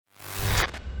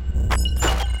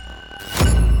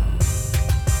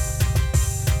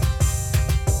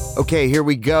Okay, here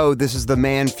we go. This is the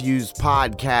Man Fuse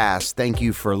podcast. Thank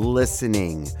you for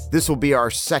listening. This will be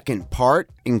our second part,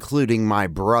 including my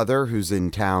brother who's in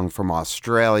town from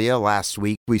Australia. Last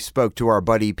week, we spoke to our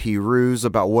buddy Piruz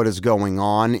about what is going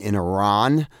on in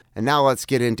Iran. And now let's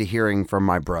get into hearing from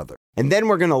my brother. And then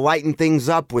we're going to lighten things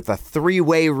up with a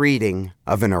three-way reading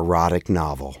of an erotic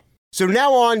novel. So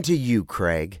now on to you,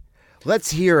 Craig.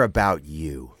 Let's hear about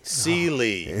you.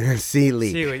 Sealy.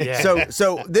 Sealy. Yeah.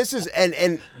 So this is,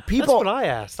 and people. That's what I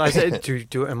asked. I said,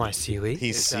 am I Sealy?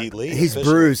 He's Sealy. He's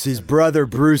Bruce, his brother,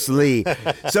 Bruce Lee.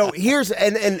 So here's,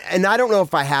 and I don't know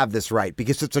if I have this right,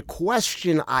 because it's a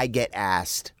question I get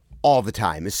asked all the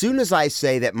time. As soon as I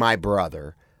say that my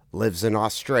brother lives in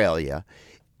Australia,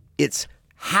 it's,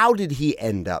 how did he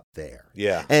end up there?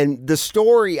 Yeah. And the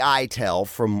story I tell,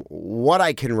 from what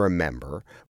I can remember,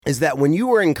 is that when you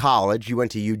were in college, you went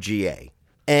to UGA,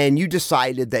 and you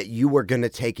decided that you were going to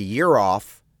take a year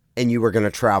off and you were going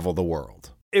to travel the world.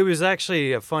 It was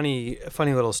actually a funny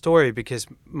little story, because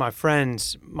my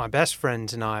best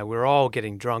friends and I, we were all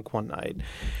getting drunk one night.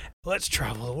 Let's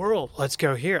travel the world. Let's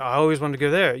go here. I always wanted to go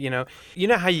there. You know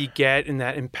how you get in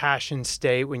that impassioned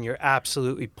state when you're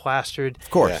absolutely plastered.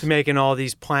 Of course. Making all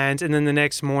these plans. And then the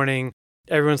next morning,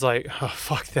 everyone's like, oh,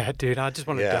 fuck that, dude. I just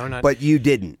want a donut. But you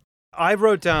didn't. I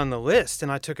wrote down the list and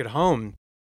I took it home,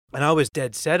 and I was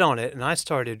dead set on it, and I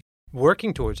started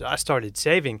working towards it. I started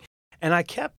saving, and I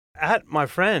kept at my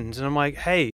friends, and I'm like,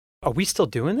 hey, are we still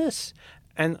doing this?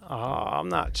 And I'm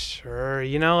not sure,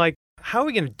 how are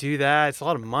we going to do that? It's a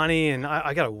lot of money, and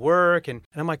I got to work, and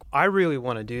I'm like, I really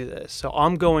want to do this. So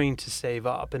I'm going to save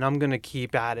up, and I'm going to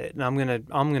keep at it, and I'm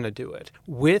going to do it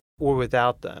with or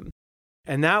without them.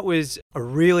 And that was a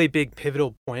really big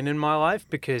pivotal point in my life,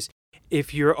 because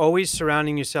if you're always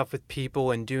surrounding yourself with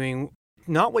people and doing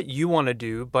not what you want to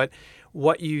do, but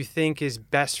what you think is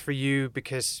best for you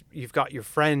because you've got your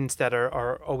friends that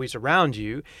are always around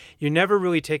you, you're never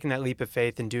really taking that leap of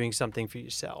faith and doing something for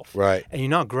yourself. Right. And you're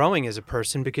not growing as a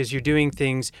person, because you're doing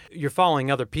things, you're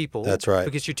following other people. That's right.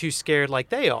 Because you're too scared like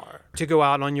they are to go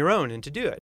out on your own and to do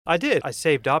it. I did. I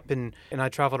saved up and I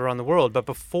traveled around the world. But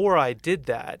before I did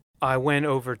that, I went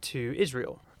over to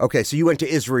Israel. Okay, so you went to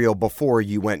Israel before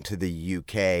you went to the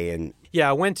UK, and yeah,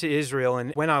 I went to Israel,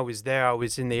 and when I was there, I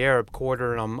was in the Arab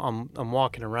quarter, and I'm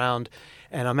walking around,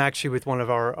 and I'm actually with one of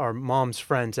our mom's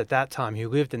friends at that time who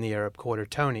lived in the Arab quarter,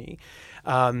 Tony.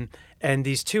 And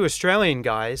these two Australian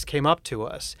guys came up to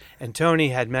us, and Tony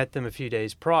had met them a few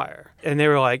days prior. And they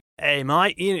were like, hey,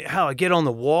 mate, how I get on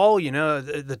the wall,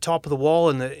 the top of the wall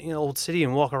in the old city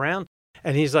and walk around?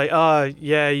 And he's like,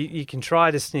 yeah, you can try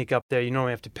to sneak up there. You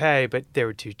normally have to pay, but they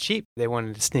were too cheap. They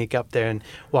wanted to sneak up there and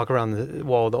walk around the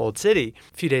wall of the old city.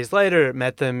 A few days later,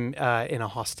 met them in a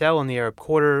hostel in the Arab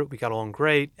quarter. We got along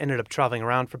great. Ended up traveling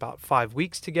around for about 5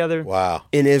 weeks together. Wow.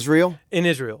 in Israel? In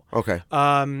Israel. Okay.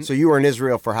 So you were in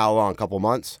Israel for how long? A couple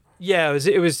months? Yeah,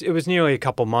 it was nearly a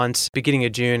couple months, beginning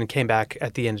of June, and came back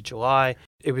at the end of July.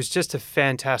 It was just a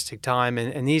fantastic time.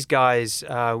 And these guys,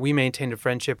 we maintained a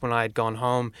friendship when I had gone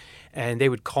home, and they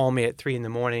would call me at 3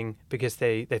 a.m. because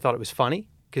they thought it was funny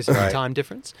because of the time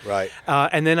difference. Right.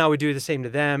 And then I would do the same to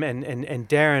them. And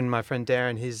Darren, my friend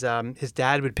Darren, his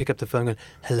dad would pick up the phone going,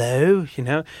 hello,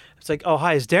 It's like, oh,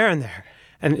 hi, is Darren there?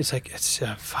 And it's like, it's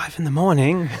 5 a.m.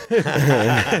 And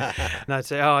I'd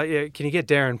say, oh, yeah, can you get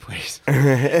Darren, please?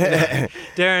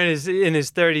 Darren is in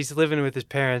his 30s, living with his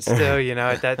parents still,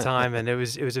 at that time. And it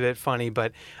was a bit funny,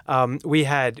 but we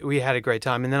had a great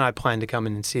time. And then I planned to come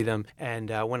in and see them.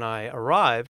 And when I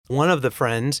arrived, one of the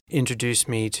friends introduced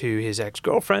me to his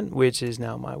ex-girlfriend, which is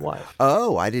now my wife.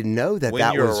 Oh, I didn't know that. When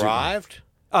that you was arrived?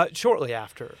 Shortly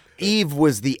after. Eve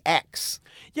was the ex.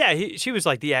 Yeah, she was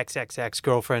like the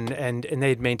ex-girlfriend, and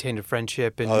they'd maintained a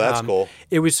friendship. And, oh, that's cool.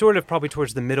 It was sort of probably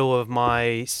towards the middle of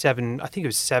my 7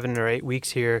 or 8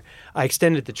 weeks here. I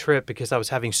extended the trip because I was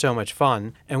having so much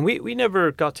fun, and we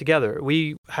never got together.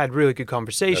 We had really good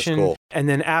conversation. That's cool. And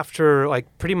then after,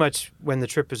 pretty much when the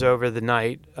trip was over, the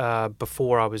night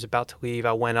before I was about to leave,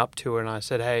 I went up to her and I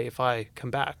said, hey, if I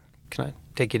come back, can I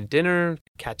take you to dinner,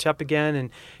 catch up again? And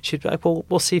she'd be like, well,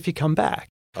 we'll see if you come back.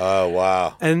 Oh,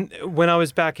 wow. And when I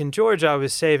was back in Georgia, I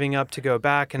was saving up to go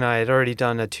back, and I had already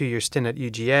done a 2-year stint at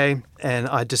UGA, and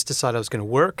I just decided I was going to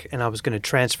work, and I was going to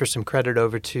transfer some credit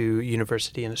over to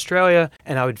university in Australia,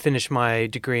 and I would finish my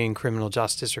degree in criminal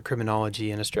justice or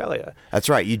criminology in Australia. That's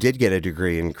right. You did get a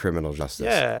degree in criminal justice.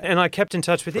 Yeah, and I kept in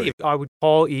touch with Eve. I would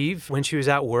call Eve when she was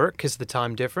at work because of the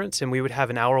time difference, and we would have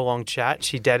an hour-long chat.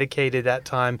 She dedicated that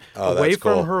time away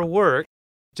from her work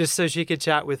just so she could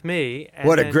chat with me. And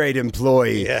What a then- great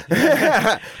employee.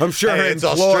 Yeah. I'm sure her It's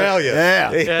employer- Australia.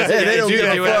 Yeah. Yeah, so Hey, they you don't do give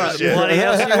a whatever fuck. bloody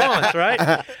else you want,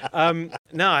 right?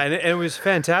 No, and it was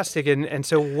fantastic. And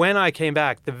so when I came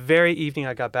back, the very evening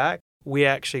I got back, we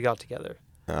actually got together.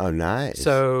 Oh, nice.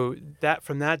 So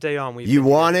from that day on, You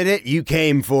wanted it, you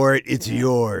came for it, it's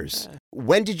yours.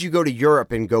 When did you go to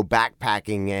Europe and go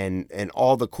backpacking and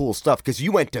all the cool stuff? Because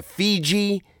you went to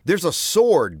Fiji. There's a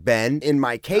sword, Ben, in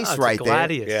my case right there.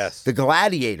 Gladius. Yes. The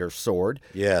gladiator sword.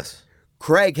 Yes.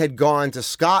 Craig had gone to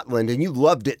Scotland, and you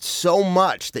loved it so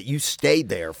much that you stayed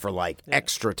there for like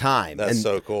extra time. That's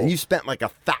so cool. And you spent like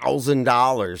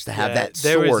 $1,000 to have that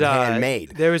there sword was,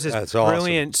 handmade. There was this That's awesome.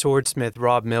 brilliant swordsmith,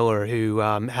 Rob Miller, who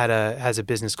has a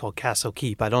business called Castle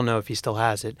Keep. I don't know if he still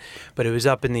has it, but it was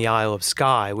up in the Isle of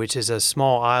Skye, which is a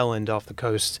small island off the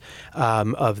coast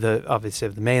of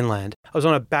the mainland. I was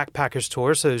on a backpackers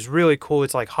tour, so it was really cool.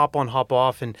 It's like hop on, hop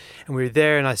off, and we were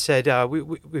there, and I said,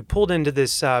 we pulled into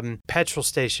this petrol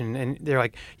station, and they're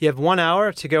like, you have 1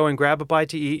 hour to go and grab a bite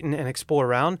to eat and explore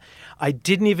around. I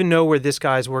didn't even know where this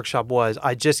guy's workshop was.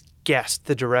 I just guessed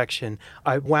the direction.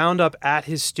 I wound up at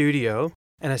his studio,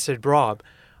 and I said, Rob,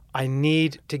 I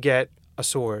need to get a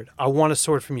sword. I want a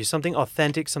sword from you, something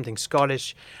authentic, something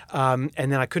Scottish. And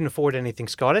then I couldn't afford anything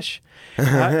Scottish.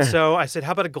 So I said,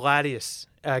 how about a gladius?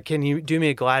 Can you do me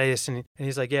a gladius? And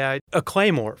he's like, yeah, a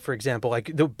claymore, for example,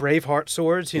 like the Braveheart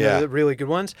swords, you know, the really good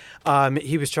ones.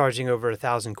 He was charging over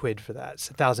 £1,000 for that, it's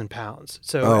 £1,000.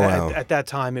 So at that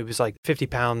time, it was like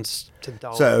 £50 to the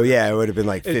dollar. So yeah, it would have been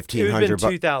like $1,500. It would have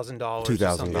been $2,000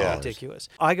 or something ridiculous.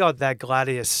 I got that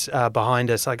gladius behind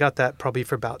us. I got that probably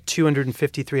for about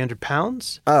 250, 300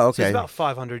 pounds. Oh, okay. So it's about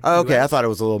 500 Oh, okay, US. I thought it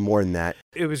was a little more than that.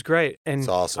 It was great. And That's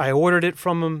awesome. I ordered it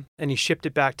from him, and he shipped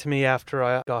it back to me after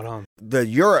I got home. The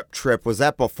Europe trip, was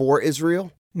that before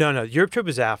Israel? No, Europe trip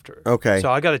was after. Okay. So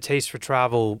I got a taste for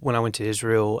travel when I went to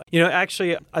Israel. You know,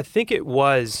 actually, I think it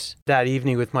was that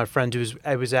evening with my friend.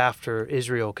 It was after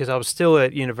Israel because I was still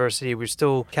at university. We were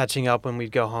still catching up when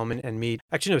we'd go home and meet.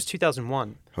 Actually, no, it was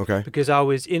 2001. Okay. Because I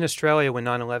was in Australia when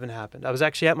 9/11 happened. I was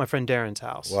actually at my friend Darren's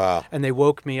house. Wow. And they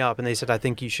woke me up and they said, I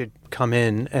think you should come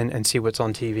in and see what's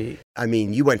on TV. I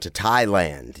mean, you went to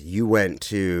Thailand. You went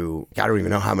to, I don't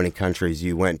even know how many countries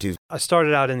you went to. I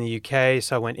started out in the UK,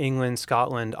 so I went England,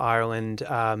 Scotland, Ireland,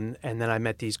 and then I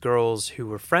met these girls who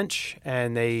were French,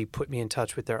 and they put me in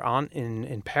touch with their aunt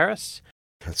in Paris.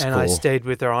 That's and cool. I stayed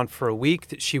with their aunt for a week.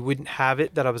 That she wouldn't have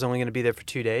it that I was only going to be there for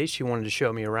 2 days. She wanted to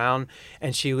show me around,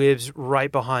 and she lives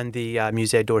right behind the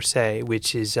Musée d'Orsay,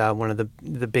 which is one of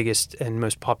the biggest and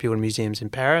most popular museums in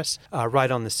Paris, right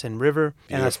on the Seine River.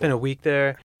 And I spent a week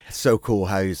there. It's so cool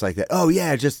how he's like that. Oh,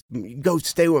 yeah, just go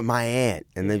stay with my aunt,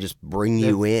 and they just bring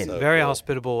you in. so Very cool.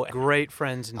 hospitable, great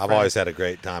friends in I've France. always had a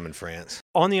great time in France.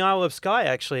 On the Isle of Skye,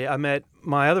 actually, I met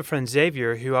my other friend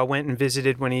Xavier, who I went and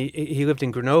visited when he lived in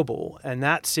Grenoble, and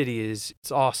that city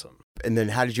it's awesome. And then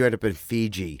how did you end up in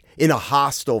Fiji? In a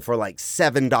hostel for like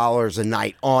 $7 a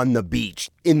night on the beach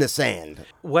in the sand.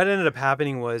 What ended up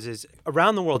happening is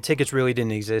around the world tickets really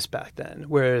didn't exist back then,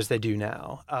 whereas they do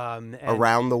now.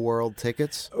 Around the world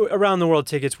tickets? Around the world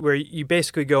tickets, where you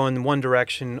basically go in one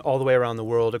direction all the way around the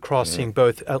world, crossing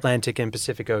both Atlantic and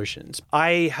Pacific Oceans.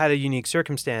 I had a unique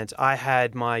circumstance. I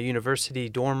had my university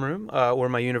dorm room or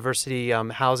my university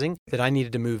housing that I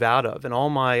needed to move out of, and all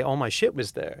my shit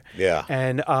was there. Yeah.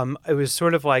 And it was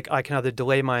sort of like I can either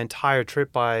delay my entire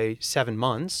trip by 7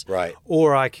 months, Right.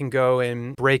 or I can go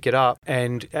and break it up,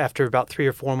 and after about 3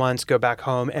 or 4 months, go back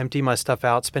home, empty my stuff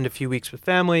out, spend a few weeks with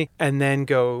family, and then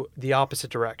go the opposite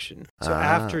direction. So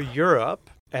after Europe,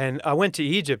 and I went to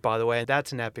Egypt, by the way, and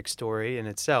that's an epic story in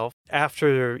itself.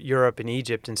 After Europe and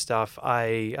Egypt and stuff,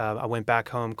 I went back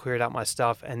home, cleared out my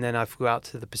stuff, and then I flew out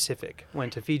to the Pacific.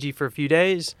 Went to Fiji for a few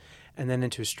days, and then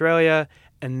into Australia,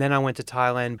 and then I went to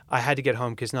Thailand. I had to get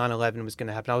home because 9/11 was going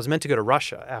to happen. I was meant to go to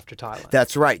Russia after Thailand.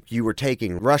 That's right. You were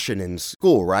taking Russian in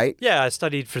school, right? Yeah, I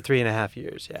studied for 3.5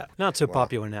 years, yeah. Not so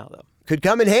popular now, though. Could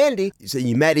come in handy. So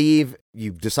you met Eve.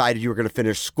 You decided you were going to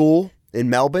finish school in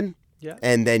Melbourne. Yeah.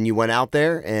 And then you went out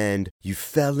there and you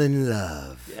fell in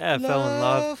love. Yeah, I fell in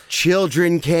love.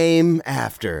 Children came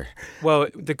after. Well,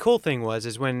 the cool thing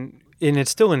is when, and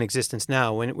it's still in existence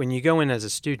now, when you go in as a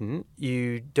student,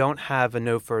 you don't have a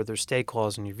no further stay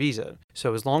clause in your visa.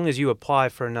 So as long as you apply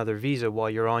for another visa while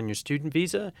you're on your student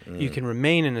visa, you can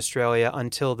remain in Australia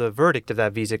until the verdict of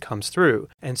that visa comes through.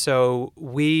 And so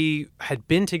we had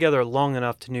been together long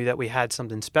enough to know that we had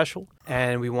something special,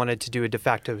 and we wanted to do a de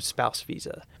facto spouse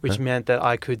visa, which meant that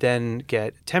I could then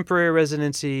get temporary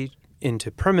residency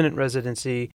into permanent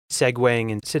residency, segueing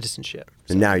in citizenship.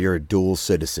 And now you're a dual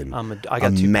citizen. I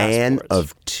got a two man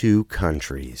passports. of two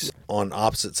countries. On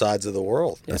opposite sides of the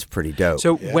world. That's pretty dope.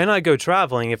 So when I go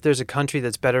traveling, if there's a country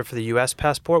that's better for the U.S.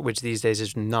 passport, which these days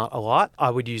is not a lot, I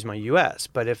would use my U.S.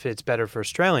 But if it's better for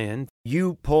Australian,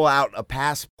 you pull out a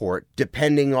passport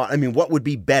depending on, I mean, what would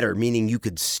be better? Meaning you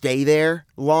could stay there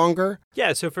longer?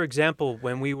 yeah. So for example,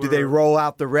 when we were Do they roll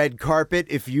out the red carpet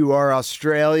if you are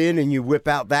Australian and you whip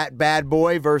out that bad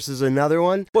boy versus another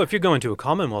one? well, if you're going to a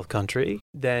Commonwealth country,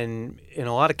 then in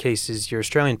a lot of cases your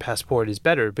Australian passport is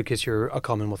better because you're a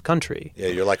Commonwealth country. Yeah,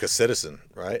 you're like a citizen,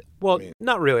 right? Well, I mean,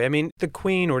 not really. I mean, the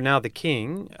Queen or now the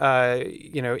King,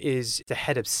 is the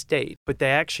head of state, but they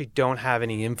actually don't have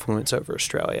any influence over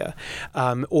Australia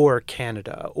or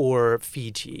Canada or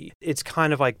Fiji. It's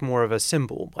kind of like more of a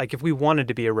symbol. Like if we wanted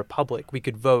to be a republic, we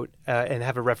could vote and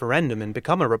have a referendum and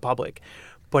become a republic.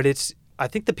 But I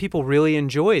think the people really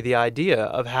enjoy the idea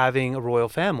of having a royal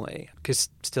family because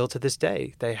still to this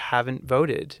day, they haven't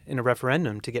voted in a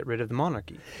referendum to get rid of the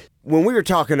monarchy. When we were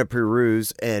talking to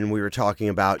Peruz and we were talking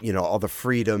about, all the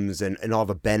freedoms and all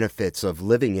the benefits of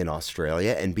living in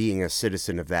Australia and being a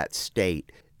citizen of that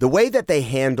state, the way that they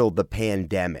handled the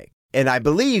pandemic, and I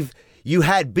believe you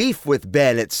had beef with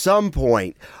Ben at some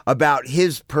point about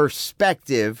his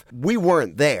perspective. We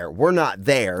weren't there. We're not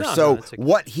there. No,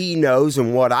 what he knows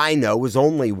and what I know is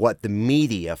only what the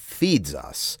media feeds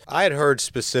us. I had heard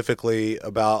specifically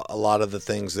about a lot of the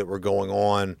things that were going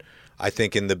on, I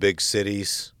think, in the big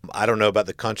cities. I don't know about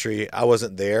the country. I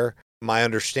wasn't there. My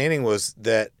understanding was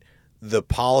that the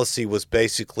policy was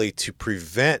basically to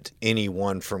prevent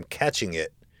anyone from catching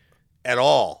it at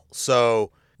all.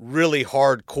 So really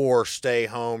hardcore stay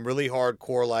home, really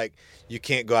hardcore like you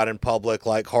can't go out in public,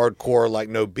 like hardcore like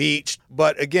no beach.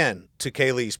 But again, to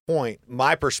Kaylee's point,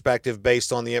 my perspective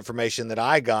based on the information that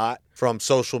I got from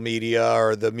social media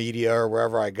or the media or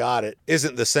wherever I got it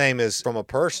isn't the same as from a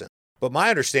person. But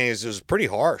my understanding is it was pretty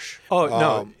harsh. Oh,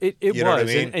 no, it you was. know what I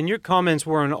mean? And your comments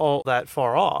weren't all that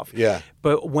far off. Yeah.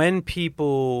 But when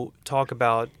people talk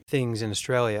about things in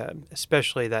Australia,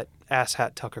 especially that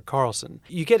asshat Tucker Carlson,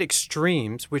 you get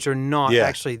extremes which are not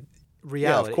actually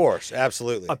reality. Yeah, of course.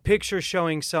 Absolutely. A picture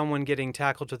showing someone getting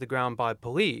tackled to the ground by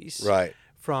police Right.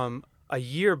 from a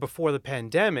year before the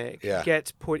pandemic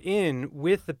gets put in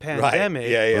with the Right. pandemic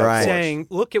Yeah, Right. saying,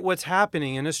 look at what's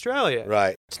happening in Australia.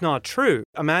 Right. It's not true.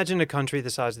 Imagine a country the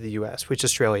size of the U.S., which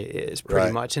Australia is pretty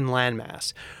Right. much in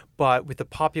landmass, but with a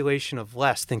population of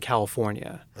less than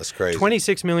California. That's crazy.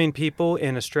 26 million people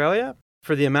in Australia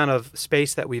for the amount of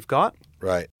space that we've got,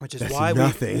 Right. which is That's why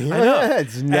nothing. I know.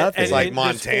 It's nothing. It's like there's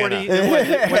Montana. 40, what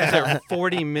is there,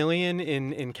 40 million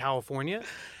in California?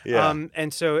 Yeah.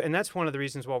 And that's one of the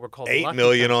reasons why we're called 8 lucky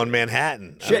million country. on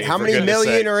Manhattan. I Shit, mean, how for many goodness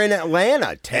million sakes. are in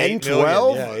Atlanta? 10, 8 million.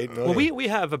 12? Yeah, 8 million. Well, we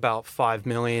have about 5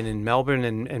 million in Melbourne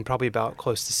and probably about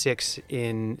close to 6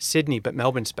 in Sydney, but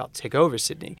Melbourne's about to take over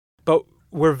Sydney. But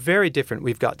we're very different.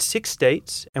 We've got 6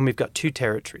 states and we've got 2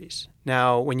 territories.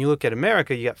 Now, when you look at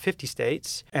America, you got 50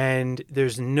 states, and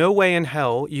there's no way in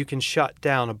hell you can shut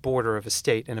down a border of a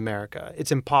state in America.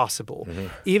 It's impossible. Mm-hmm.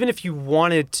 Even if you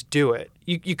wanted to do it,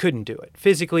 you couldn't do it.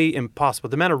 Physically impossible.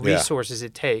 The amount of resources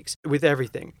it takes with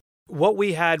everything. What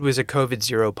we had was a COVID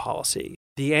zero policy.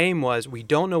 The aim was we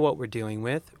don't know what we're dealing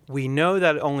with. We know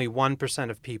that only 1%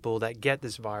 of people that get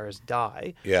this virus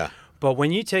die. Yeah. But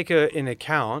when you take in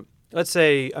account, let's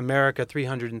say America,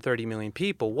 330 million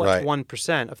people. What's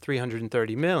 1% of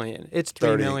 330 million? It's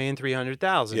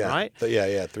 3,300,000, right? 3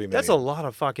 million. That's a lot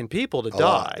of fucking people to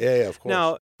die. Yeah, of course.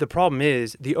 Now, the problem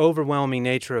is the overwhelming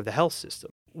nature of the health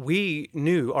system. We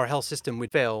knew our health system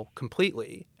would fail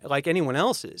completely, like anyone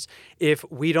else's, if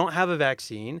we don't have a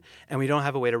vaccine and we don't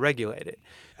have a way to regulate it.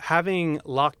 Having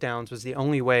lockdowns was the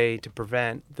only way to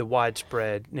prevent the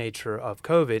widespread nature of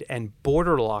COVID, and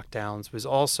border lockdowns was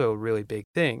also a really big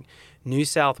thing. New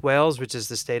South Wales, which is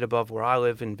the state above where I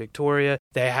live in Victoria,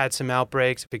 they had some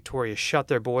outbreaks. Victoria shut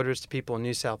their borders to people in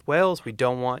New South Wales. We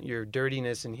don't want your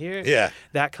dirtiness in here. Yeah.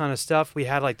 That kind of stuff. We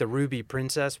had like the Ruby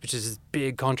Princess, which is this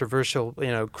big controversial,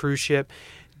 cruise ship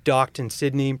docked in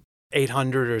Sydney.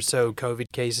 800 or so COVID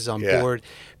cases on board.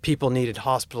 People needed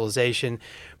hospitalization.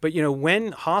 But,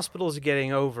 when hospitals are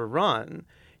getting overrun,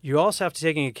 you also have to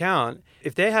take into account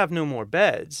if they have no more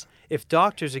beds, if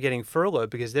doctors are getting furloughed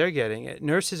because they're getting it,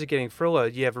 nurses are getting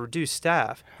furloughed, you have reduced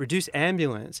staff, reduced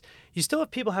ambulance. You still have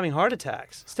people having heart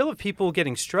attacks, still have people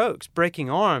getting strokes, breaking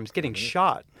arms, getting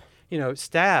shot,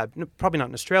 stabbed, probably not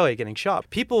in Australia getting shot.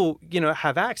 People,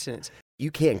 have accidents. You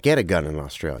can't get a gun in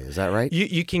Australia, is that right?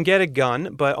 You can get a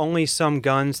gun, but only some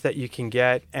guns that you can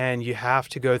get, and you have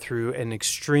to go through an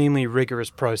extremely rigorous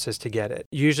process to get it.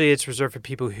 Usually it's reserved for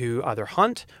people who either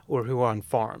hunt or who are on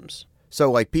farms.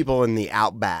 So like people in the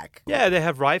outback. Yeah, they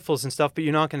have rifles and stuff, but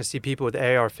you're not going to see people with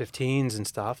AR-15s and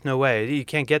stuff. No way. You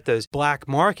can't get those. Black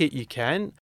market, you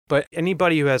can. But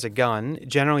anybody who has a gun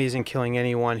generally isn't killing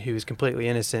anyone who's completely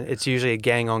innocent. It's usually a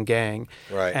gang on gang.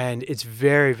 Right. And it's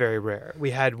very, very rare.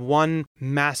 We had one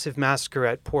massive massacre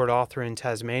at Port Arthur in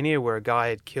Tasmania where a guy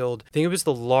had killed, I think it was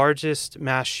the largest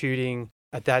mass shooting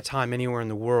at that time anywhere in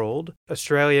the world.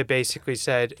 Australia basically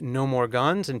said no more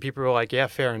guns, and people were like, yeah,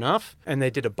 fair enough. And they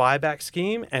did a buyback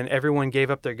scheme, and everyone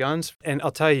gave up their guns. And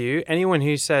I'll tell you, anyone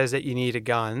who says that you need a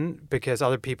gun because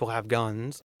other people have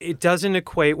guns, it doesn't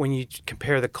equate when you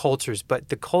compare the cultures, but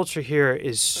the culture here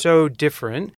is so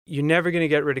different. You're never going to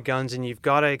get rid of guns, and you've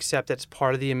got to accept that it's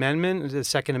part of the amendment, the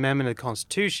Second Amendment of the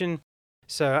Constitution.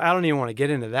 So I don't even want to get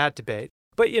into that debate.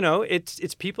 But, you know,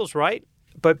 it's people's right.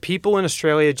 But people in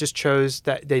Australia just chose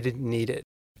that they didn't need it.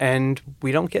 And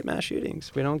we don't get mass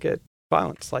shootings. We don't get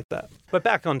violence like that. But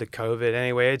back onto COVID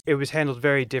anyway, it was handled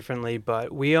very differently.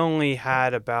 But we only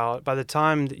had about, by the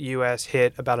time the U.S.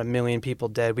 hit about 1 million people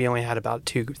dead, we only had about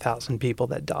 2,000 people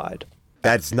that died.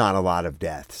 That's not a lot of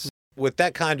deaths. With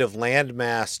that kind of land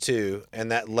mass, too, and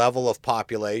that level of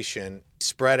population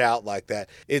spread out like that,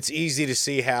 it's easy to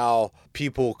see how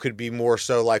people could be more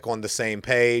so like on the same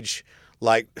page,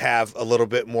 like have a little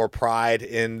bit more pride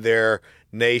in their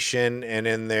nation and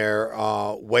in their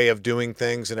way of doing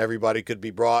things, and everybody could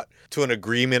be brought to an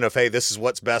agreement of, hey, this is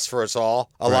what's best for us all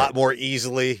a lot more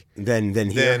easily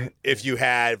than if you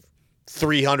had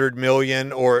 300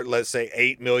 million or let's say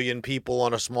 8 million people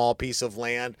on a small piece of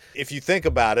land. If you think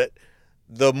about it,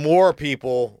 the more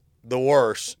people, the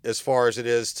worse as far as it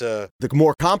is to... The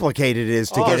more complicated it is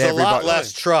to get everybody... There's a lot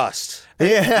less trust. Yeah.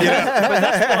 You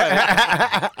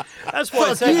know? But that's why I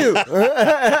Fuck said, you.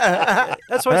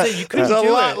 that's why I said you couldn't do it. There's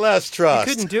a lot less trust.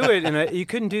 You couldn't do it. You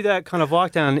couldn't do that kind of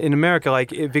lockdown in America.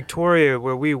 Like in Victoria,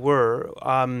 where we were,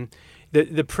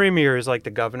 the premier is like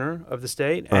the governor of the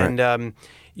state. Right. And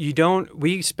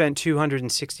we spent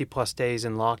 260 plus days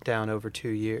in lockdown over 2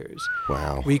 years.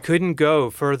 Wow. We couldn't go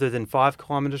further than 5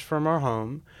 kilometers from our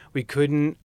home. We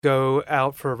couldn't go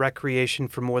out for recreation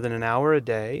for more than an hour a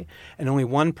day, and only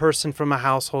one person from a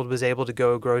household was able to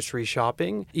go grocery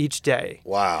shopping each day.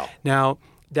 Wow. Now,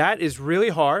 that is really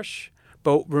harsh,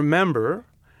 but remember,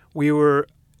 we were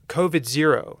COVID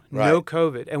zero, no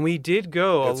COVID, and we did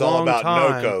go a long time. It's all about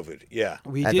no COVID, yeah.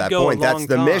 We at did that go point, a long that's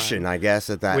the time mission, I guess,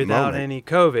 at that without moment. any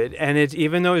COVID. And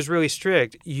even though it was really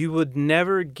strict, you would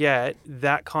never get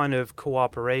that kind of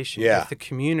cooperation if the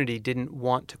community didn't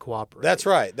want to cooperate. That's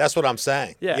right. That's what I'm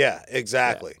saying. Yeah,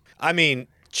 exactly. Yeah. I mean,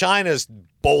 China's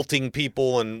bolting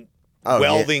people and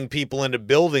welding people into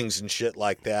buildings and shit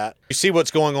like that. You see what's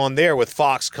going on there with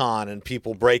Foxconn and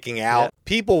people breaking out. Yep.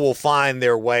 People will find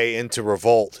their way into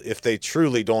revolt if they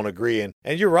truly don't agree.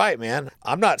 And you're right, man.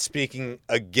 I'm not speaking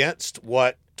against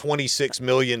what 26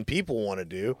 million people want to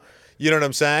do. You know what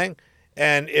I'm saying?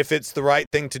 And if it's the right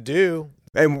thing to do,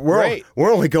 and we're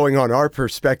only going on our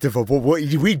perspective of what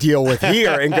we deal with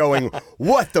here and going,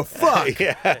 what the fuck?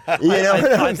 Yeah. You know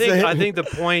what I'm saying? I think the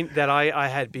point that I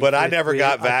had... But I never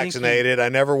got vaccinated. I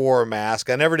never wore a mask.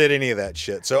 I never did any of that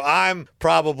shit. So I'm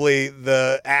probably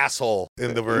the asshole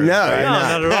in the room. No, right?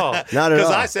 not at all. Not at all.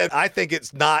 Because I said, I think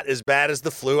it's not as bad as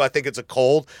the flu. I think it's a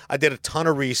cold. I did a ton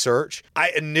of research.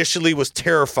 I initially was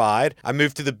terrified. I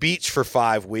moved to the beach for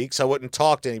 5 weeks. I wouldn't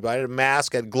talk to anybody. I had a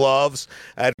mask, I had gloves,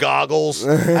 I had goggles.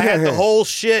 I had the whole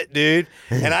shit, dude.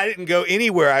 And I didn't go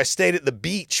anywhere. I stayed at the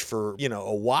beach for,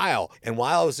 a while. And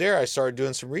while I was there, I started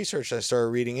doing some research. I started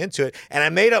reading into it. And I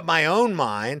made up my own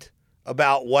mind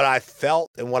about what I felt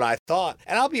and what I thought.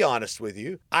 And I'll be honest with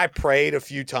you, I prayed a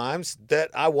few times that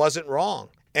I wasn't wrong.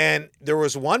 And there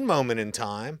was one moment in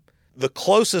time, the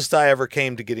closest I ever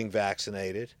came to getting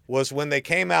vaccinated was when they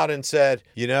came out and said,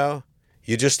 you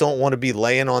just don't want to be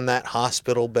laying on that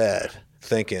hospital bed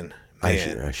thinking,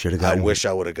 man, I should have gotten. I wish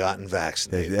I would have gotten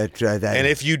vaccinated. That. And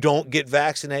if you don't get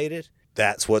vaccinated,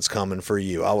 that's what's coming for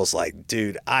you. I was like,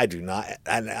 dude, I do not.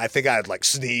 And I think I had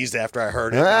sneezed after I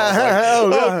heard it. I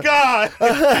was like, oh God.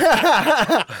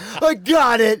 I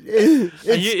got it.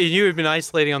 And you had been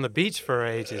isolating on the beach for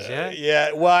ages, yeah?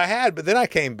 Yeah, well, I had, but then I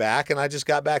came back and I just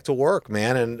got back to work,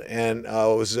 man. And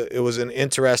it was an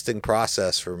interesting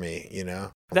process for me,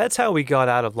 That's how we got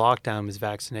out of lockdown, was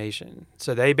vaccination.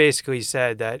 So they basically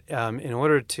said that in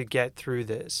order to get through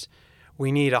this,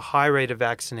 we need a high rate of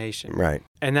vaccination. Right.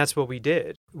 And that's what we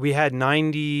did. We had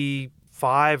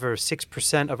 95 or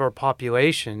 6% of our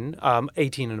population,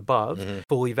 18 and above,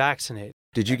 fully vaccinated.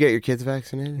 Did you get your kids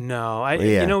vaccinated? No,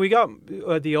 Yeah. we got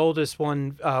the oldest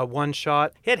one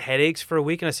shot. He had headaches for a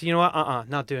week, and I said, you know what,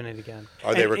 not doing it again.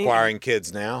 Are they requiring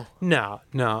kids now? No.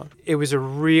 It was a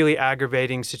really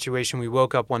aggravating situation. We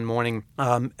woke up one morning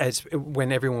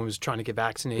when everyone was trying to get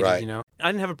vaccinated, Right. I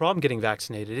didn't have a problem getting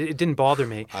vaccinated. It didn't bother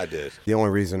me. I did. The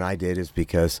only reason I did is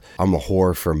because I'm a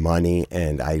whore for money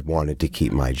and I wanted to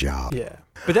keep my job. Yeah.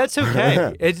 But that's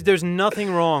okay. There's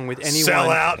nothing wrong with anyone. Sell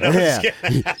out. No, Yeah.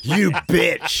 You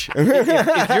bitch.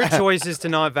 If your choice is to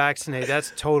not vaccinate,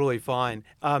 that's totally fine.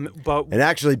 But And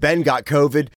actually, Ben got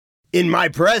COVID in my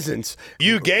presence.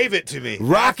 You gave it to me. after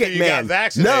Rocket you Man. Got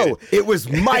vaccinated. No, it was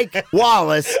Mike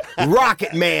Wallace,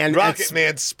 Rocket Man. Rocket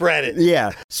Man spread it.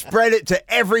 Yeah, spread it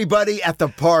to everybody at the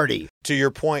party. To your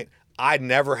point, I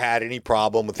never had any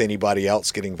problem with anybody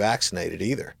else getting vaccinated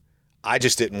either. I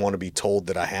just didn't want to be told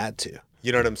that I had to.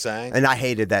 You know what I'm saying? And I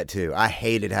hated that too. I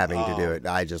hated having to do it.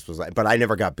 I just was like, but I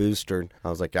never got boosted. I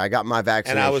was like, I got my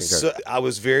vaccination. And I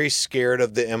was very scared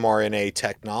of the mRNA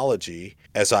technology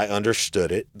as I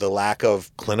understood it, the lack of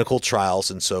clinical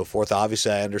trials and so forth.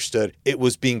 Obviously, I understood it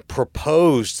was being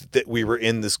proposed that we were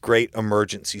in this great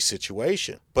emergency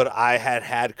situation. But I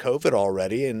had COVID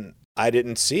already, and I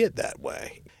didn't see it that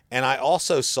way. And I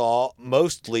also saw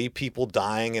mostly people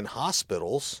dying in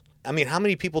hospitals. I mean, how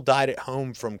many people died at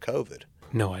home from COVID?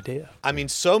 no idea. I mean,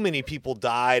 so many people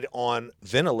died on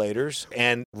ventilators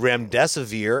and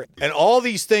remdesivir, and all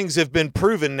these things have been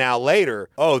proven now later.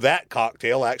 Oh, that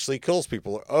cocktail actually kills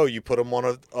people. Oh, you put them on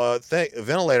a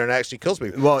ventilator and it actually kills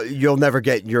people. Well, you'll never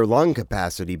get your lung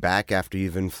capacity back after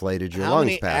you've inflated your How lungs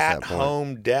many past that point.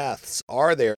 at-home deaths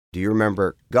are there? Do you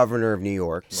remember Governor of New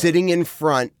York sitting in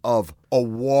front of a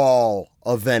wall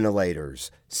of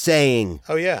ventilators saying,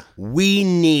 Oh, yeah. we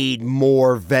need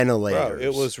more ventilators? Bro,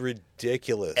 it was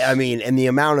ridiculous. I mean, and the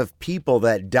amount of people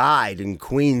that died in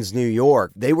Queens, New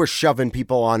York, they were shoving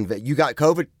people on, you got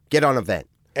COVID, get on a vent.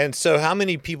 And so how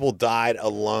many people died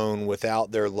alone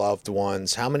without their loved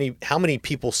ones? How many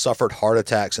people suffered heart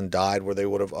attacks and died where they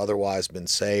would have otherwise been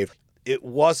saved? It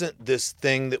wasn't this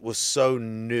thing that was so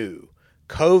new.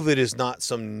 COVID is not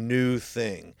some new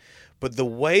thing. But the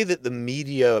way that the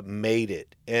media made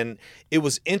it, and it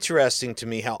was interesting to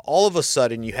me how all of a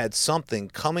sudden you had something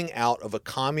coming out of a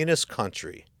communist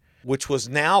country, which was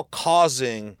now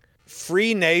causing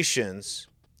free nations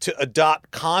to adopt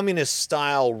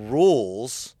communist-style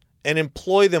rules and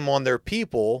employ them on their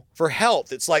people for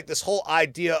health. It's like this whole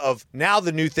idea of now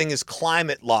the new thing is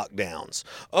climate lockdowns.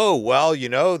 Oh, well, you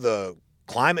know, the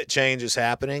climate change is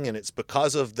happening and it's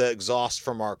because of the exhaust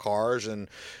from our cars, and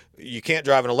you can't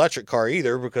drive an electric car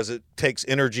either because it takes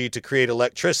energy to create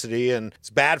electricity and it's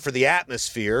bad for the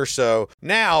atmosphere. So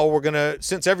now we're going to,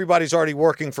 since everybody's already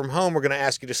working from home, we're going to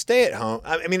ask you to stay at home.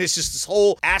 I mean, it's just this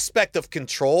whole aspect of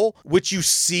control, which you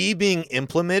see being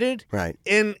implemented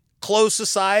in closed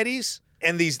societies,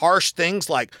 and these harsh things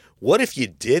like, what if you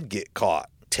did get caught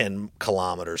 10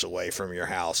 kilometers away from your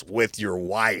house with your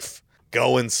wife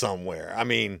going somewhere? I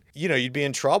mean, you know, you'd be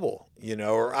in trouble, you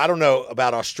know, or I don't know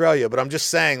about Australia, but I'm just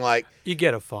saying, like, You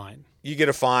get a fine. you get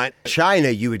a fine. China,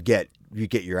 you get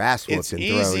your ass whooped It's and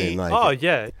thrown easy. in like. Oh,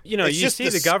 yeah. You know, It's you just see the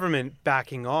this- government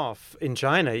backing off in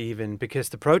China even because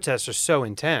the protests are so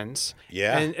intense.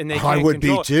 Yeah. And they I can't would be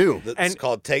control it. too. It's And-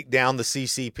 called Take Down the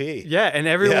CCP. Yeah, and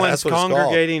everyone's that's what it's called.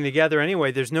 congregating together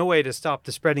anyway. There's no way to stop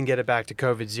the spread and get it back to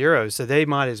COVID zero. So they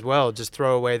might as well just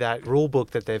throw away that rule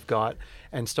book that they've got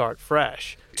and start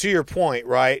fresh. To your point,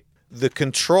 right? The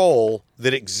control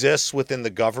that exists within the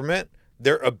government,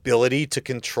 their ability to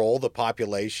control the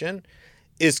population,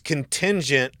 is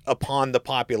contingent upon the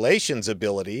population's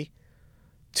ability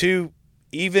to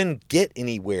even get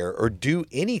anywhere or do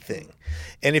anything.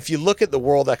 And if you look at the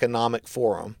World Economic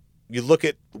Forum, you look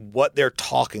at what they're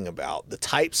talking about, the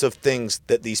types of things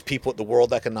that these people at the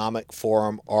World Economic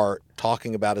Forum are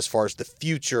talking about as far as the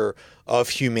future of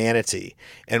humanity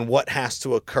and what has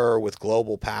to occur with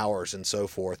global powers and so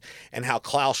forth, and how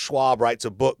Klaus Schwab writes a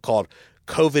book called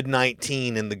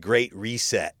COVID-19 and the Great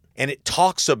Reset. And it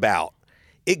talks about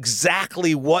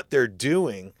exactly what they're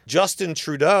doing. Justin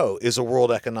Trudeau is a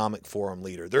World Economic Forum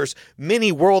leader. There's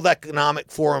many World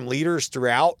Economic Forum leaders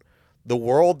throughout the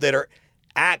world that are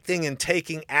acting and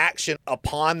taking action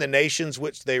upon the nations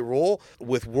which they rule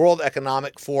with World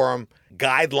Economic Forum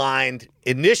guidelined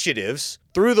initiatives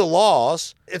through the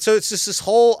laws. And so it's just this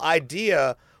whole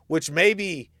idea, which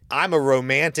maybe I'm a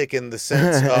romantic in the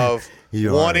sense of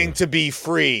wanting to be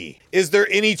free. Is there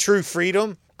any true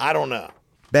freedom? I don't know.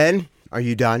 Ben, are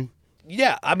you done?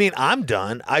 Yeah, I mean, I'm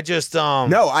done. I just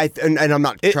No, and I'm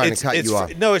not trying to cut you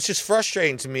off. No, it's just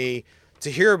frustrating to me to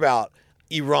hear about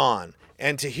Iran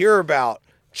and to hear about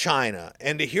China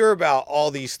and to hear about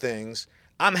all these things,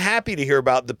 I'm happy to hear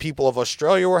about the people of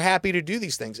Australia who are happy to do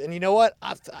these things. And you know what?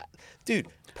 Dude,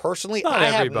 personally, I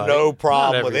have no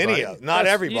problem with any of it. Not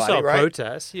everybody, you saw right?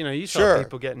 protests. You saw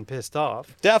people getting pissed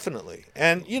off. Definitely.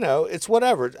 And, it's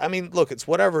whatever. I mean, look, it's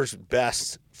whatever's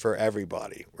best for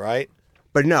everybody, right?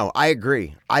 But no, I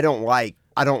agree. I don't like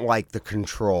the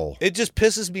control. It just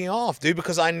pisses me off, dude,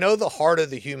 because I know the heart of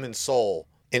the human soul.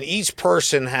 And each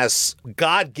person has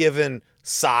God-given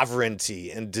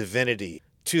sovereignty and divinity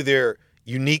to their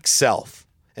unique self.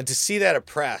 And to see that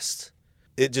oppressed,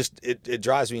 it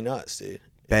drives me nuts, dude.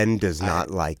 Ben does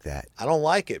not like that. I don't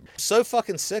like it. I'm so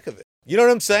fucking sick of it. You know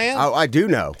what I'm saying? I do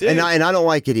know. Dude. And I don't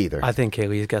like it either. I think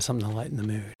Kaylee's got something to lighten the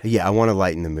mood. Yeah, I want to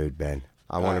lighten the mood, Ben.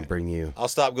 I want to bring you. I'll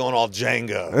stop going all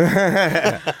Django.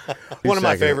 One of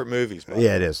my favorite movies.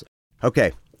 Yeah, it is.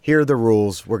 Okay, here are the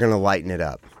rules. We're going to lighten it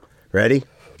up. Ready?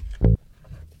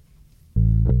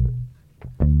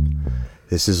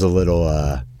 This is a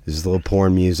little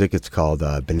porn music. It's called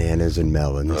Bananas and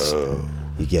Melons. Oh.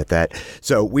 You get that?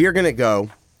 So we are going to go.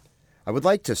 I would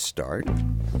like to start.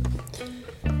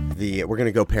 We're going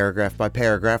to go paragraph by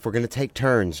paragraph. We're going to take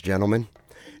turns, gentlemen.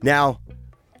 Now,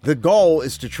 the goal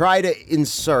is to try to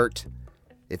insert,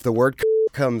 if the word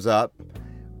comes up,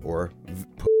 or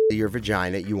your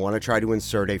vagina, you want to try to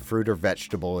insert a fruit or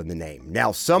vegetable in the name.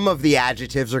 Now, some of the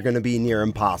adjectives are going to be near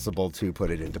impossible to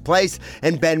put it into place,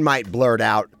 and Ben might blurt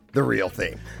out the real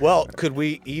thing. Well, could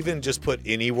we even just put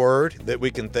any word that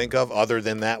we can think of other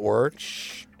than that word?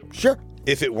 Sure.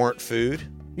 If it weren't food?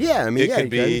 Yeah, I mean, it could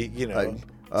be,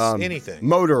 anything.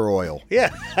 Motor oil.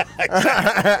 Yeah.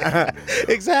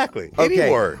 Exactly. Okay.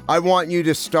 Any word. I want you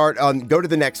to start go to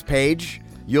the next page.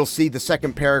 You'll see the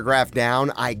second paragraph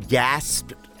down. I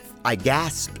gasped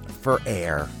for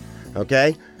air.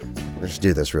 Okay? Let's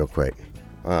do this real quick.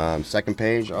 Second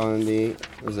page on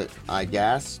I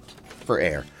gasped for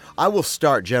air. I will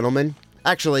start, gentlemen.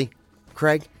 Actually,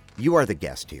 Craig, you are the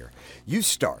guest here. You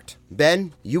start.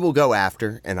 Ben, you will go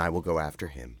after, and I will go after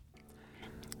him.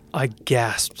 I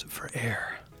gasped for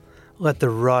air. Let the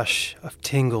rush of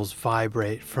tingles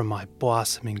vibrate from my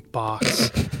blossoming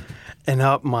box and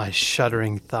up my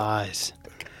shuddering thighs.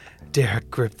 Derek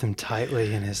gripped them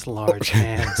tightly in his large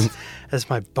hands as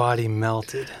my body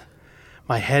melted.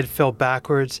 My head fell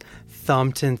backwards,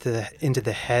 thumped into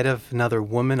the head of another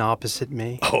woman opposite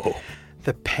me. Oh.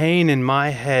 The pain in my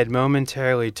head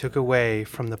momentarily took away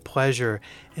from the pleasure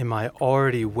in my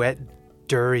already wet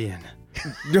durian.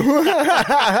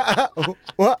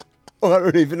 What? Oh, I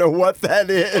don't even know what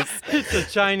that is. It's a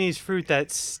Chinese fruit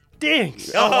that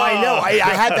stinks. Oh, I know. I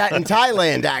had that in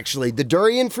Thailand, actually. The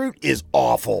durian fruit is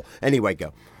awful. Anyway,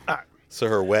 go. So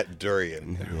her wet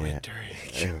durian. Wet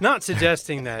durian. Not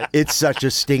suggesting that. It's such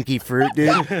a stinky fruit,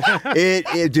 dude.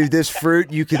 Dude, this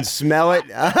fruit, you can smell it.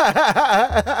 All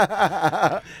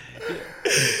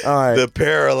right. The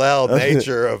parallel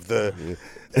nature of the...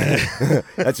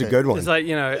 That's a good one. It's like,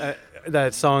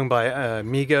 that song by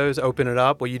Migos, Open It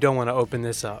Up. Well, you don't want to open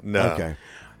this up. No. Okay.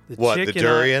 The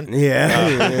durian?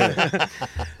 Yeah.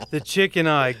 The chick and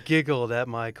I giggled at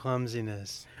my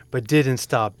clumsiness, but didn't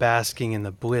stop basking in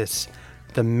the bliss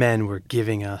the men were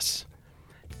giving us.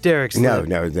 Derek's No,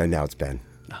 now it's Ben.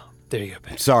 Oh, there you go,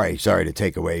 Ben. Sorry to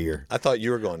take away your... I thought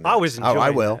you were going... I was enjoying I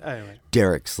will. Anyway.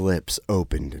 Derek's lips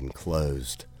opened and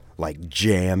closed like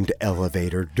jammed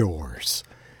elevator doors,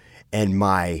 and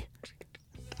my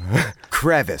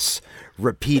crevice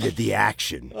repeated the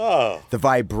action. Oh. The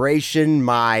vibration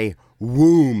my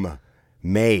womb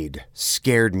made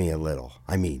scared me a little.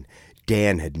 I mean,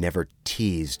 Dan had never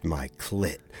teased my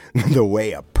clit the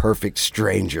way a perfect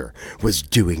stranger was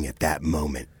doing at that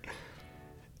moment.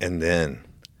 And then,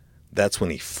 that's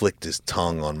when he flicked his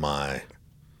tongue on my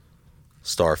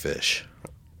starfish.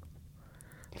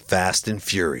 Fast and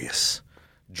furious,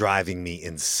 driving me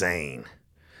insane.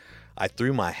 I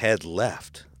threw my head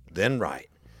left, then right,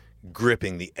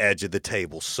 gripping the edge of the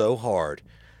table so hard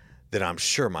that I'm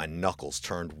sure my knuckles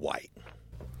turned white.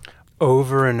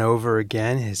 Over and over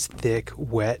again, his thick,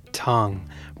 wet tongue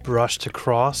brushed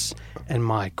across, and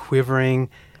my quivering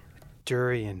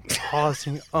durian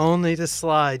pausing only to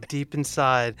slide deep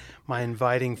inside my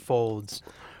inviting folds.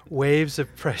 Waves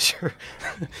of pressure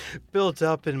built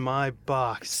up in my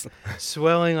box,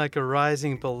 swelling like a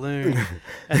rising balloon,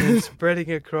 and then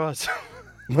spreading across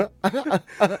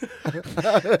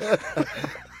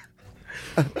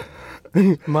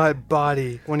my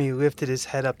body when he lifted his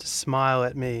head up to smile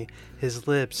at me, his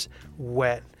lips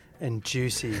wet and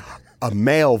juicy. A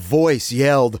male voice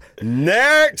yelled,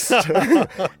 "Next!"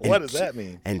 What does that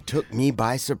mean? And took me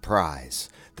by surprise.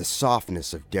 The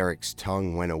softness of Derek's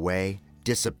tongue went away,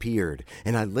 disappeared,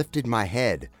 and I lifted my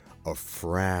head, a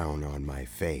frown on my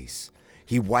face.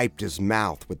 He wiped his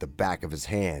mouth with the back of his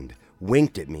hand,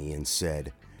 winked at me, and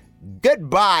said,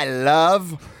 "Goodbye,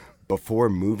 love," before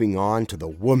moving on to the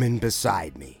woman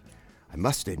beside me. I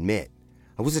must admit,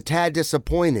 I was a tad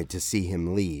disappointed to see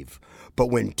him leave, but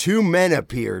when two men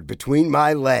appeared between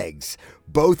my legs,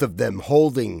 both of them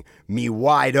holding me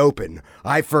wide open,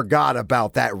 I forgot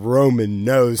about that Roman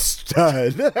nose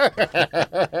stud.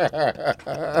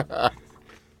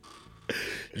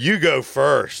 "You go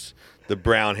first," the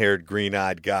brown-haired,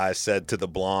 green-eyed guy said to the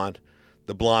blonde.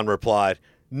 The blonde replied,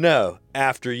 "No,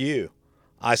 after you."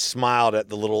 I smiled at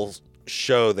the little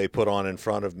show they put on in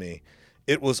front of me.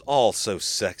 It was all so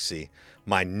sexy.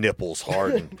 My nipples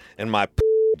hardened and my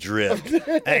dripped,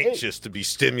 anxious to be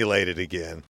stimulated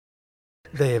again.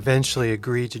 They eventually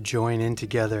agreed to join in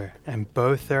together, and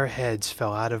both their heads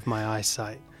fell out of my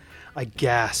eyesight. I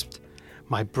gasped,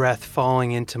 my breath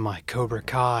falling into my Cobra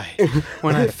Kai,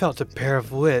 when I felt a pair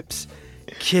of lips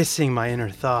kissing my inner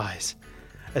thighs.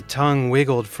 A tongue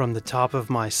wiggled from the top of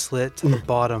my slit to the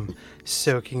bottom,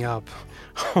 soaking up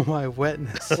all my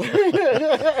wetness.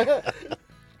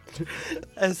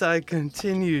 As I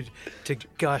continued to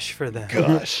gush for them.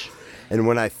 Gosh. And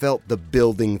when I felt the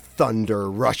building thunder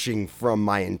rushing from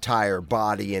my entire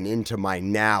body and into my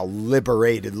now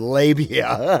liberated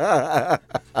labia,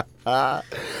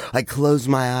 I closed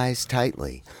my eyes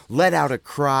tightly, let out a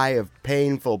cry of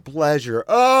painful pleasure.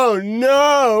 Oh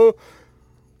no!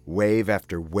 Wave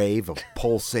after wave of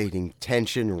pulsating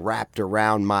tension wrapped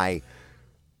around my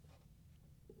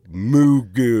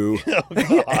Mugu,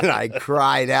 and I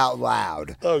cried out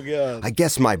loud. Oh, God. I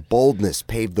guess my boldness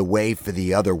paved the way for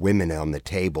the other women on the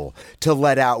table to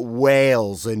let out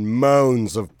wails and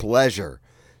moans of pleasure.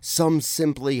 Some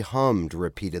simply hummed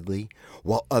repeatedly,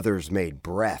 while others made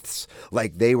breaths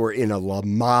like they were in a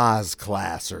Lamaze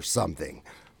class or something.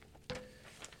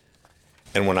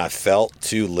 And when I felt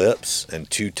two lips and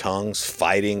two tongues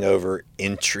fighting over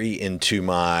entry into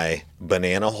my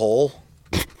banana hole,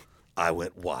 I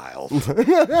went wild.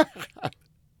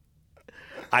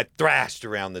 I thrashed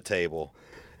around the table,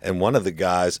 and one of the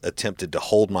guys attempted to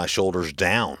hold my shoulders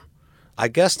down, I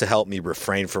guess to help me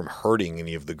refrain from hurting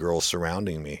any of the girls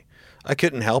surrounding me. I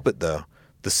couldn't help it, though.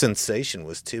 The sensation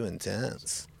was too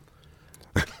intense.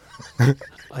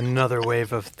 Another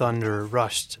wave of thunder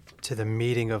rushed to the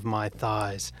meeting of my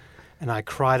thighs, and I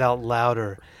cried out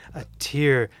louder, a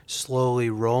tear slowly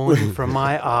rolling from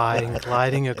my eye and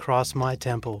gliding across my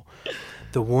temple.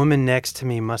 The woman next to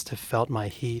me must have felt my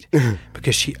heat,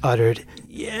 because she uttered,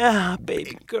 "Yeah,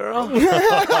 baby girl,"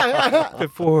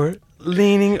 before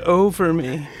leaning over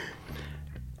me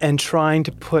and trying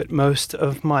to put most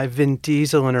of my Vin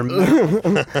Diesel in her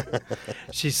mouth.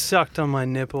 She sucked on my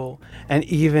nipple and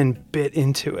even bit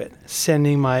into it,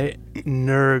 sending my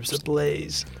nerves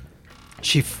ablaze.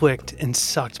 She flicked and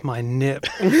sucked my nip.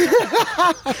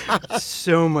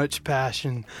 So much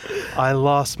passion. I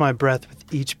lost my breath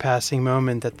with each passing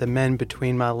moment that the men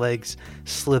between my legs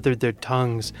slithered their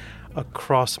tongues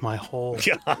across my hole.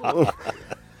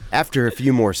 After a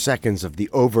few more seconds of the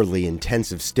overly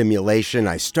intensive stimulation,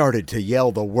 I started to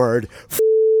yell the word f***.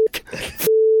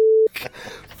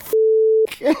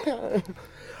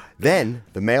 Then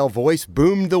the male voice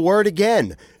boomed the word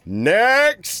again,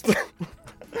 "Next!"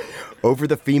 over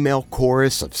the female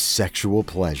chorus of sexual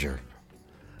pleasure.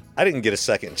 I didn't get a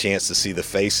second chance to see the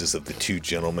faces of the two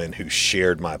gentlemen who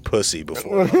shared my pussy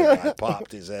before another guy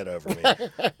popped his head over me.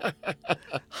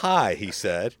 "Hi," he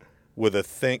said, with a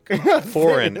thick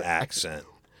foreign accent.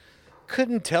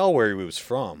 Couldn't tell where he was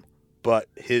from, but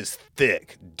his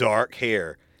thick, dark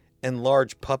hair and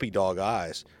large puppy dog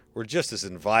eyes were just as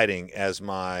inviting as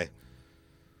my,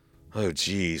 oh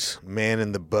geez, man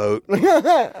in the boat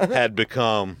had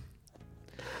become.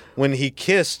 When he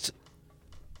kissed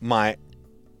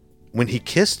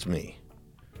me.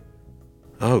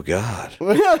 Oh, God.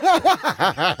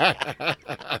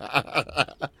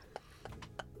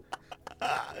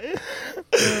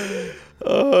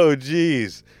 Oh,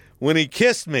 geez. When he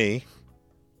kissed me,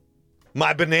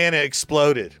 my banana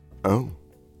exploded. Oh.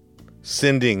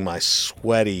 Sending my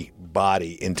sweaty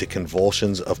body into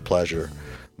convulsions of pleasure.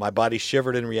 My body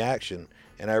shivered in reaction,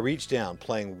 and I reached down,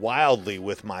 playing wildly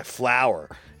with my flower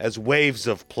as waves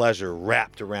of pleasure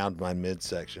wrapped around my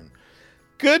midsection.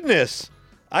 Goodness!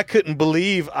 I couldn't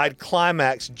believe I'd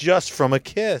climaxed just from a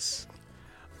kiss.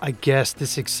 I guess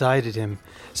this excited him,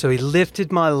 so he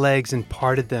lifted my legs and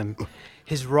parted them,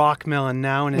 his rock melon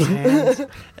now in his hands,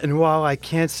 and while I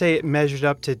can't say it measured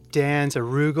up to Dan's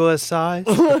arugula size,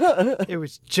 it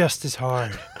was just as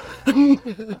hard.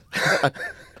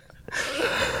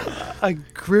 I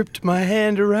gripped my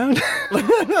hand around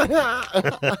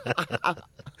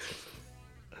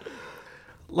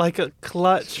like a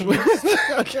clutch.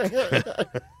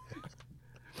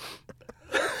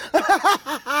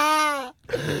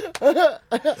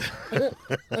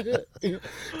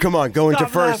 Come on, go into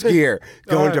Stop first laughing. gear.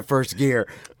 Go All into right. first gear.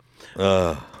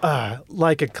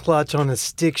 Like a clutch on a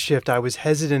stick shift, I was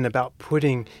hesitant about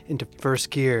putting into first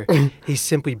gear. He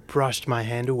simply brushed my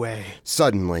hand away.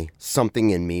 Suddenly,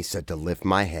 something in me said to lift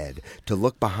my head, to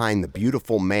look behind the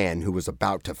beautiful man who was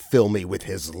about to fill me with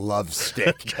his love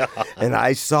stick. And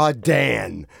I saw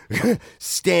Dan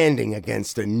standing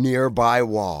against a nearby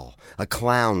wall, a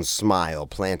clown's smile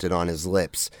planted on his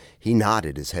lips. He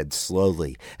nodded his head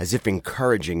slowly, as if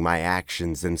encouraging my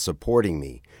actions and supporting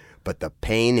me. But the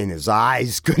pain in his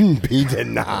eyes couldn't be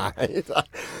denied.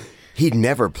 He'd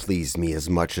never pleased me as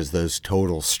much as those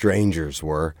total strangers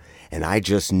were, and I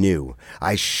just knew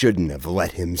I shouldn't have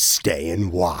let him stay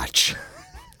and watch.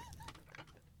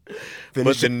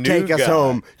 Finish the it. new Take us guy-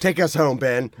 home. Take us home,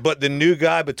 Ben. But the new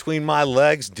guy between my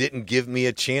legs didn't give me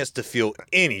a chance to feel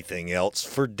anything else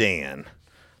for Dan,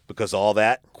 because all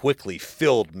that quickly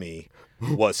filled me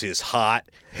was his hot,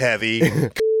 heavy...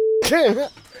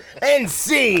 And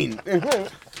scene.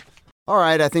 All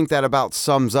right, I think that about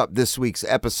sums up this week's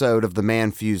episode of the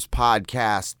Man Fused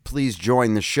podcast. Please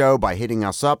join the show by hitting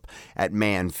us up at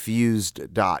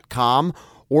manfused.com,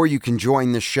 or you can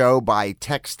join the show by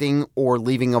texting or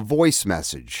leaving a voice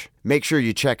message. Make sure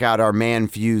you check out our Man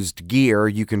Fused gear.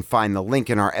 You can find the link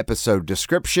in our episode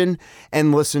description,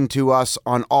 and listen to us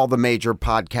on all the major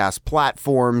podcast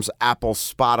platforms: Apple,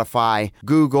 Spotify,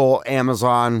 Google,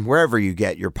 Amazon, wherever you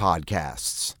get your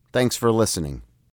podcasts. Thanks for listening.